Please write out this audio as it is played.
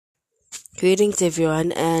Greetings,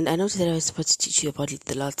 everyone, and I noticed that I was supposed to teach you about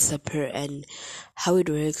the Lord's Supper and how it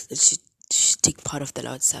works and should take part of the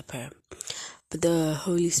Lord's Supper. But the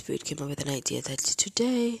Holy Spirit came up with an idea that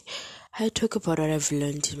today I talk about what I've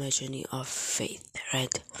learned in my journey of faith,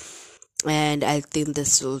 right? And I think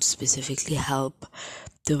this will specifically help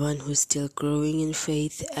the one who's still growing in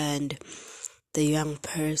faith and the young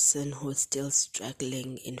person who's still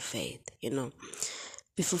struggling in faith,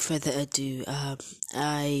 Before further ado,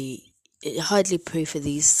 I hardly pray for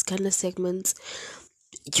these kind of segments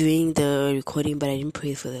during the recording, but I didn't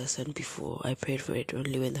pray for this one before. I prayed for it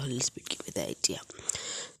only when the Holy Spirit gave me the idea.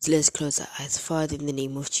 So let's close our eyes. Father, in the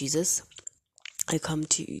name of Jesus, I come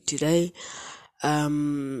to you today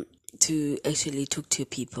to actually talk to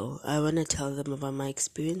people. I want to tell them about my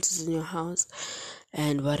experiences in your house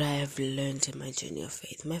and what I have learned in my journey of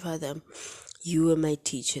faith. My Father, you were my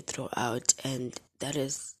teacher throughout, and that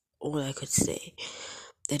is all I could say.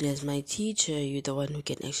 That as my teacher, you're the one who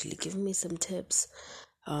can actually give me some tips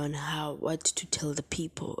on what to tell the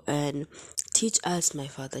people, and teach us, my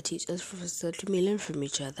Father, teach us so that we may learn from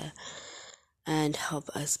each other and help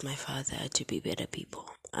us, my Father, to be better people.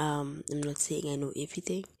 I'm not saying I know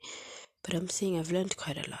everything, but I'm saying I've learned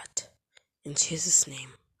quite a lot. In Jesus'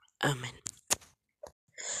 name, Amen.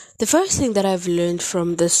 The first thing that I've learned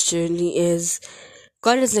from this journey is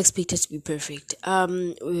God doesn't expect us to be perfect.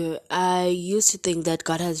 I used to think that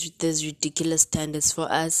God has these ridiculous standards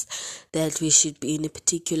for us, that we should be in a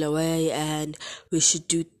particular way and we should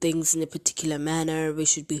do things in a particular manner. We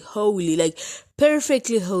should be holy, like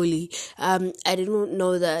perfectly holy. I didn't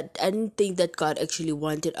know that. I didn't think that God actually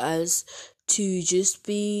wanted us to just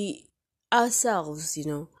be ourselves,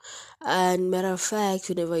 And matter of fact,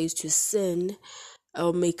 whenever I used to sin,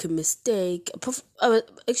 I'll make a mistake. I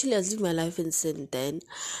was living my life in sin then.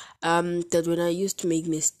 That when I used to make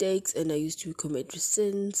mistakes and I used to commit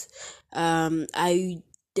sins, I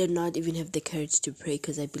did not even have the courage to pray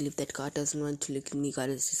because I believe that God doesn't want to look at me. God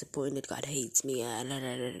is disappointed. God hates me.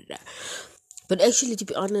 But actually, to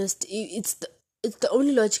be honest, it's the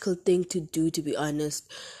only logical thing to do. To be honest,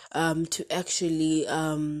 to actually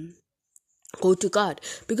go to God,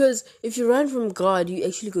 because if you run from God, you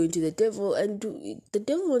actually go into the devil, and the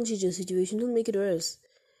devil wants you in a situation, don't make it worse,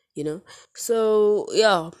 So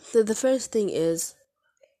the first thing is,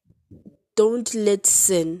 don't let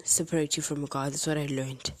sin separate you from God. That's what I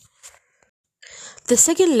learned. The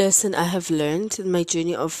second lesson I have learned in my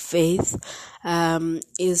journey of faith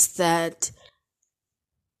is that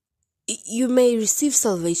you may receive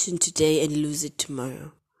salvation today and lose it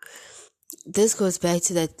tomorrow. This goes back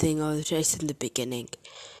to that thing I was raised in the beginning,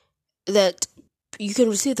 that you can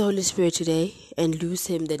receive the Holy Spirit today and lose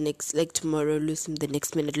him the next, like tomorrow, lose him the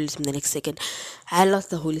next minute, lose him the next second. I lost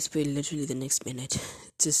the Holy Spirit literally the next minute.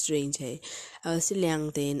 It's just strange, hey? I was still young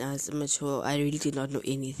then, I was immature, I really did not know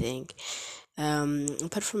anything.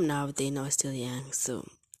 Apart from now, then I was still young, so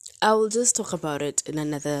I will just talk about it in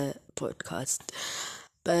another podcast.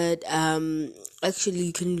 But actually,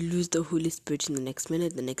 you can lose the Holy Spirit in the next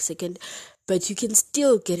minute, the next second, but you can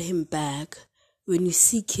still get him back when you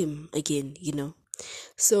seek him again,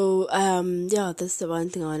 So that's the one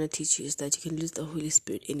thing I want to teach you, is that you can lose the Holy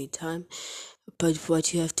Spirit anytime, but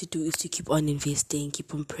what you have to do is to keep on investing,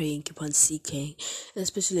 keep on praying, keep on seeking.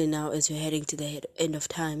 Especially now as we're heading to the end of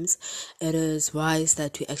times, it is wise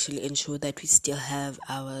that we actually ensure that we still have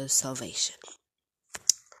our salvation.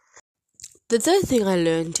 The third thing I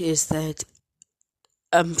learned is that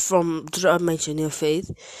from throughout my journey of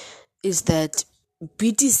faith is that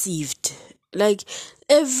be deceived. Like,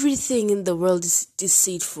 everything in the world is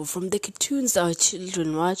deceitful, from the cartoons our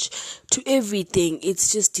children watch to everything.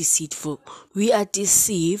 It's just deceitful. We are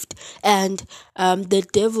deceived, and the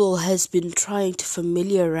devil has been trying to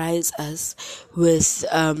familiarize us with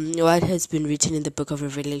what has been written in the book of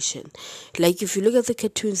Revelation. Like, if you look at the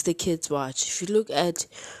cartoons the kids watch, if you look at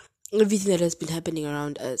everything that has been happening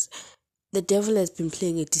around us, the devil has been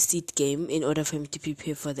playing a deceit game in order for him to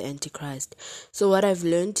prepare for the Antichrist. So what I've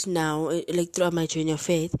learned now, like throughout my journey of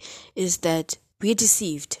faith, is that we're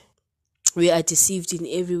deceived. We are deceived in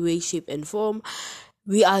every way, shape, and form.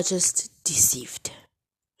 We are just deceived.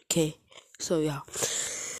 Okay? So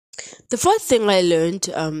the fourth thing I learned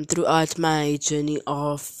throughout my journey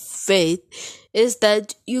of faith is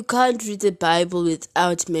that you can't read the Bible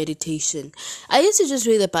without meditation. I used to just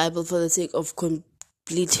read the Bible for the sake of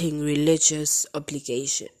completing religious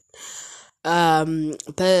obligation.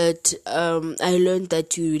 But I learned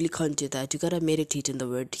that you really can't do that. You gotta meditate in the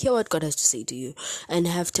word, hear what God has to say to you, and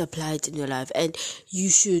have to apply it in your life. And you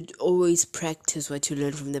should always practice what you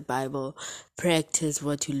learn from the Bible, practice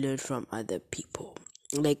what you learn from other people,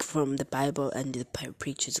 like from the Bible and the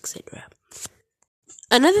preachers, etc.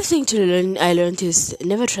 Another thing I learned is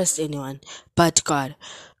never trust anyone but God.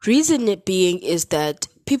 Reason it being is that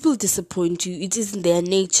people disappoint you. It is in their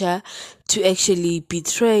nature to actually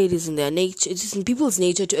betray. It is in their nature. It is in people's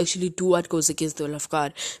nature to actually do what goes against the will of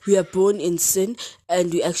God. We are born in sin,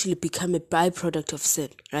 and we actually become a byproduct of sin,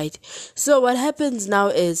 right? So what happens now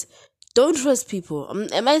is, don't trust people.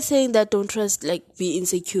 Am I saying that don't trust, like, be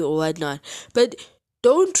insecure or whatnot? But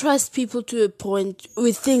don't trust people to a point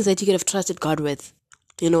with things that you could have trusted God with.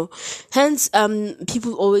 Hence,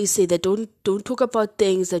 people always say that don't talk about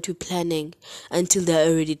things that you're planning until they're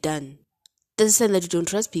already done. Doesn't say that you don't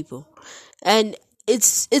trust people, and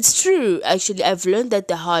it's true. Actually, I've learned that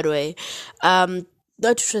the hard way. Not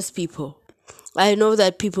to trust people. I know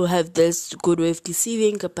that people have this good way of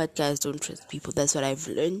deceiving, but guys, don't trust people. That's what I've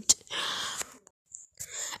learned.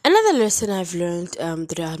 Another lesson I've learned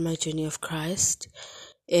throughout my journey of Christ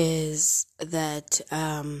is that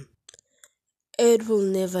it will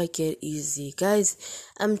never get easy. Guys,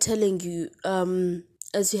 I'm telling you,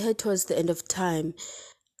 as you head towards the end of time,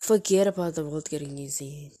 forget about the world getting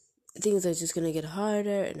easy. Things are just gonna get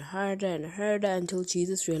harder and harder and harder until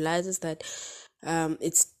Jesus realizes that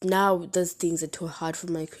it's now those things are too hard for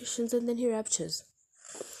my Christians, and then he raptures.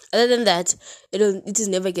 Other than that, it is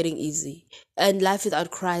never getting easy. And life without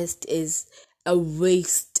Christ is a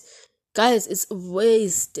waste. Guys, it's a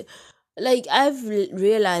waste. Like, I've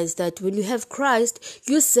realized that when you have Christ,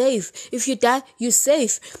 you're safe. If you die, you're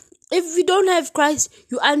safe. If you don't have Christ,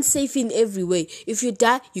 you're unsafe in every way. If you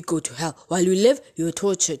die, you go to hell. While you live, you're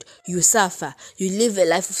tortured. You suffer. You live a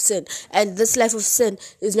life of sin. And this life of sin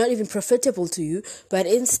is not even profitable to you. But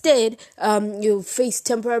instead, you face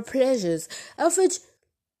temporary pleasures, of which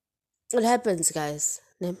it happens, guys.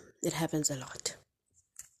 It happens a lot.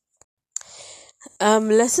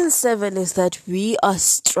 Lesson 7 is that we are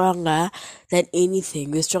stronger than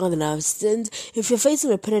anything. We're stronger than our sins. If you're facing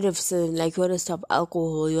repetitive sin, like you want to stop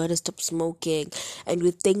alcohol, you want to stop smoking, and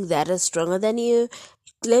you think that is stronger than you,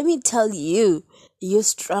 let me tell you, you're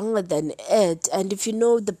stronger than it. And if you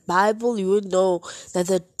know the Bible, you will know that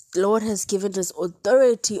the Lord has given us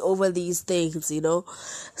authority over these things,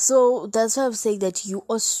 So that's why I'm saying that you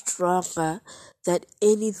are stronger than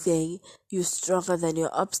anything. You're stronger than your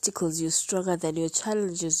obstacles. You're stronger than your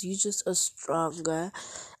challenges. You just are stronger,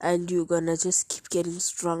 and you're gonna just keep getting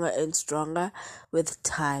stronger and stronger with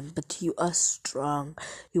time. But you are strong.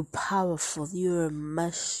 You're powerful. You're a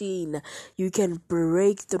machine. You can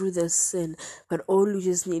break through the sin, but all you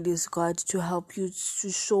just need is God to help you, to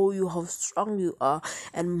show you how strong you are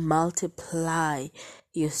and multiply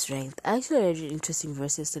your strength. I actually read an interesting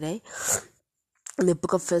verse yesterday in the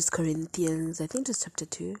book of First Corinthians. I think it's chapter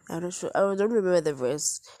 2. I'm not sure. I don't remember the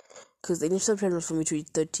verse because the initial plan was for me to read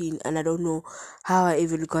 13, and I don't know how I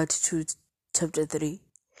even got to chapter 3.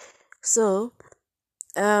 So,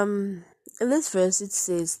 in this verse, it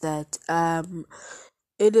says that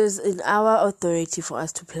it is in our authority for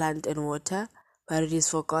us to plant and water, but it is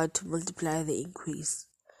for God to multiply the increase.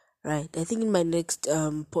 Right. I think in my next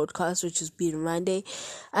podcast, which is being Monday,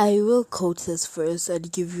 I will quote this verse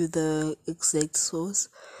and give you the exact source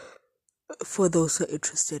for those who are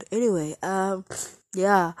interested. Anyway,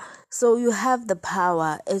 yeah. So you have the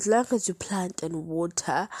power. As long as you plant and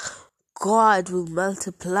water, God will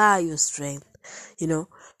multiply your strength.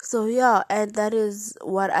 So yeah, and that is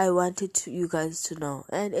what I wanted you guys to know.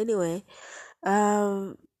 And anyway,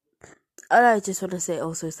 all I just want to say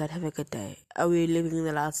also is that have a good day. We're living in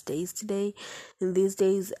the last days today, in these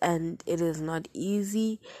days, and it is not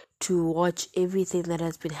easy to watch everything that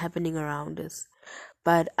has been happening around us.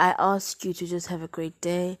 But I ask you to just have a great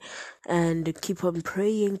day and keep on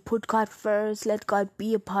praying. Put God first. Let God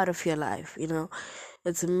be a part of your life.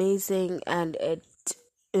 It's amazing, and it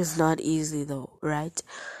is not easy though, right?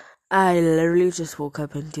 I literally just woke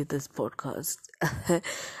up and did this podcast.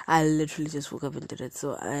 I literally just woke up and did it,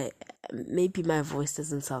 so maybe my voice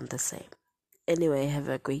doesn't sound the same. Anyway, have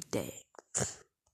a great day.